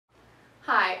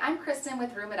Hi, I'm Kristen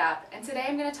with Room It Up, and today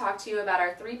I'm going to talk to you about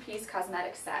our three-piece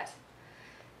cosmetic set.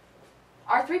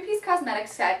 Our three-piece cosmetic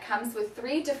set comes with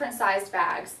 3 different sized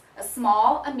bags, a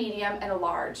small, a medium, and a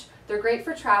large. They're great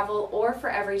for travel or for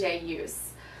everyday use.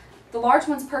 The large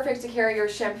one's perfect to carry your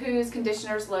shampoos,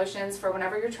 conditioners, lotions for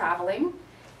whenever you're traveling,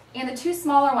 and the 2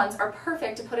 smaller ones are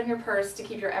perfect to put in your purse to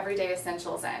keep your everyday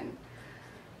essentials in.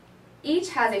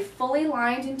 Each has a fully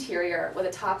lined interior with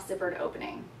a top zippered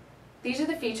opening. These are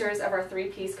the features of our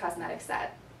three-piece cosmetic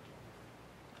set.